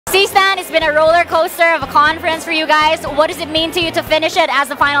C-Stan, it's been a roller coaster of a conference for you guys. What does it mean to you to finish it as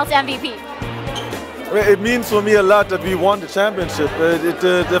the finals MVP? It means for me a lot that we won the championship.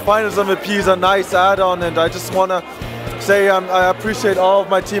 The finals MVP is a nice add-on, and I just want to say I appreciate all of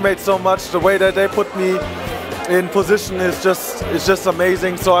my teammates so much. The way that they put me in position is just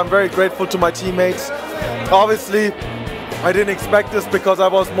amazing. So I'm very grateful to my teammates. Obviously, I didn't expect this because I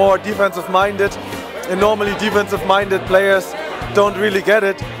was more defensive-minded, and normally defensive-minded players don't really get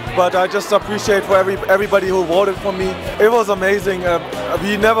it. But I just appreciate for everybody who voted for me. It was amazing.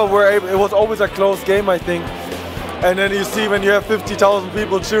 We never were able. It was always a close game, I think. And then you see when you have 50,000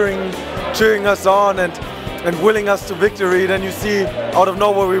 people cheering us on and willing us to victory, then you see out of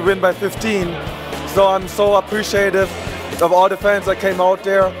nowhere we win by 15. So I'm so appreciative of all the fans that came out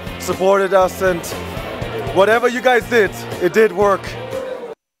there, supported us, and whatever you guys did, it did work.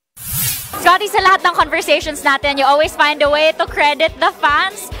 Scotty, sa lahat ng conversations natin, you always find a way to credit the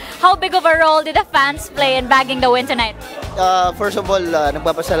fans. How big of a role did the fans play in bagging the win tonight? First of all,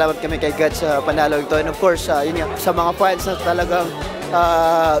 nagpapasalamat kami kay God sa panalo ito. And of course, yun nga, sa mga fans na talagang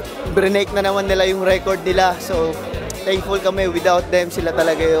break na naman nila yung record nila. So, thankful kami. Without them, sila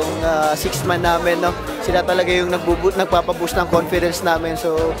talaga yung sixth man namin. No? Sila talaga yung nagpapaboost ng confidence namin.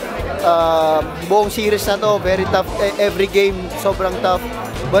 So, buong series na to, very tough. Every game, sobrang tough.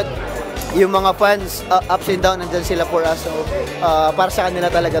 But, yung mga fans, ups and down, nandyan sila for us. So, para sa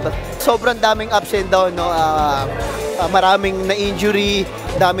kanila talaga to. Sobrang daming ups and down, no? Maraming na-injury,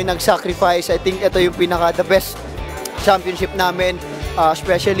 daming nag-sacrifice. I think ito yung pinaka-the best championship namin.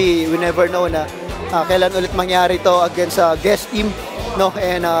 Especially, we never know na kailan ulit mangyari to against guest team, no?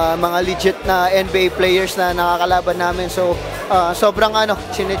 And mga legit na NBA players na nakakalaban namin. So, sobrang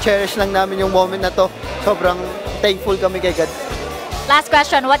chine-cherish lang namin yung moment na to. Sobrang thankful kami kay God. Last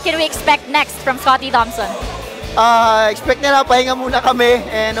question, what can we expect next from Scotty Thompson? Expect nila, pahinga muna kami.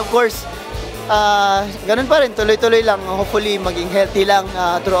 And of course, ganun pa rin, tuloy-tuloy lang. Hopefully, maging healthy lang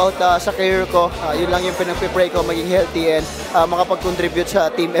throughout sa career ko. Yun lang yung pinag-pray ko, maging healthy and makapag-contribute sa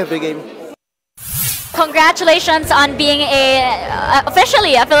team every game. Congratulations on being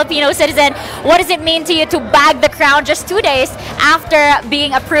officially a Filipino citizen. What does it mean to you to bag the crown just 2 days after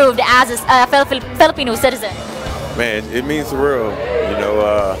being approved as a Filipino citizen? Man, it means the world. You know,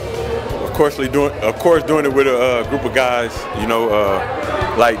 of course doing it with a group of guys, you know,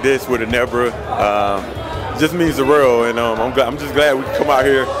 like this with Ginebra, just means the world. And I'm just glad we can come out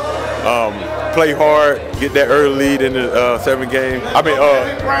here, play hard, get that early lead in the 7th game. I mean,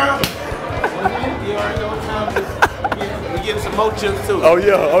 we get some more chips too. Oh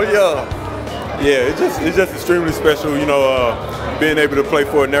yeah. Yeah, it's just extremely special, you know, being able to play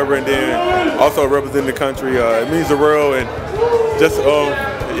for Ginebra and then also represent the country. It means the world, and just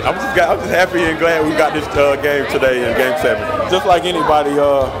I'm just happy and glad we got this game today in Game 7. Just like anybody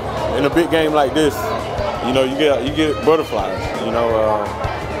in a big game like this, you know, you get butterflies. You know,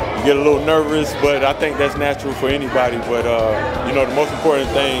 you get a little nervous, but I think that's natural for anybody. But you know, the most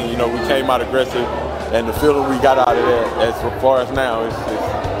important thing, you know, we came out aggressive, and the feeling we got out of that, as far as now,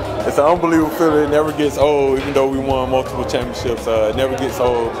 it's an unbelievable feeling. It never gets old, even though we won multiple championships. It never gets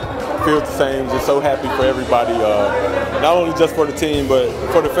old. Feels the same. Just so happy for everybody, not only just for the team, but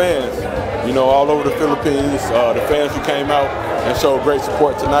for the fans. You know, all over the Philippines, the fans who came out and showed great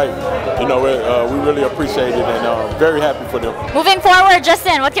support tonight. You know, we really appreciate it, and very happy for them. Moving forward,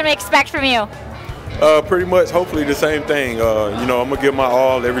 Justin, what can we expect from you? Pretty much, hopefully the same thing. You know, I'm gonna give my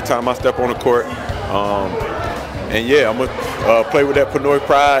all every time I step on the court. And yeah, I'm gonna play with that Pinoy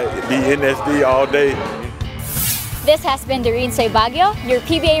pride, be NSD all day. This has been Doreen Baguio, your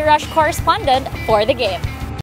PBA Rush correspondent for the game.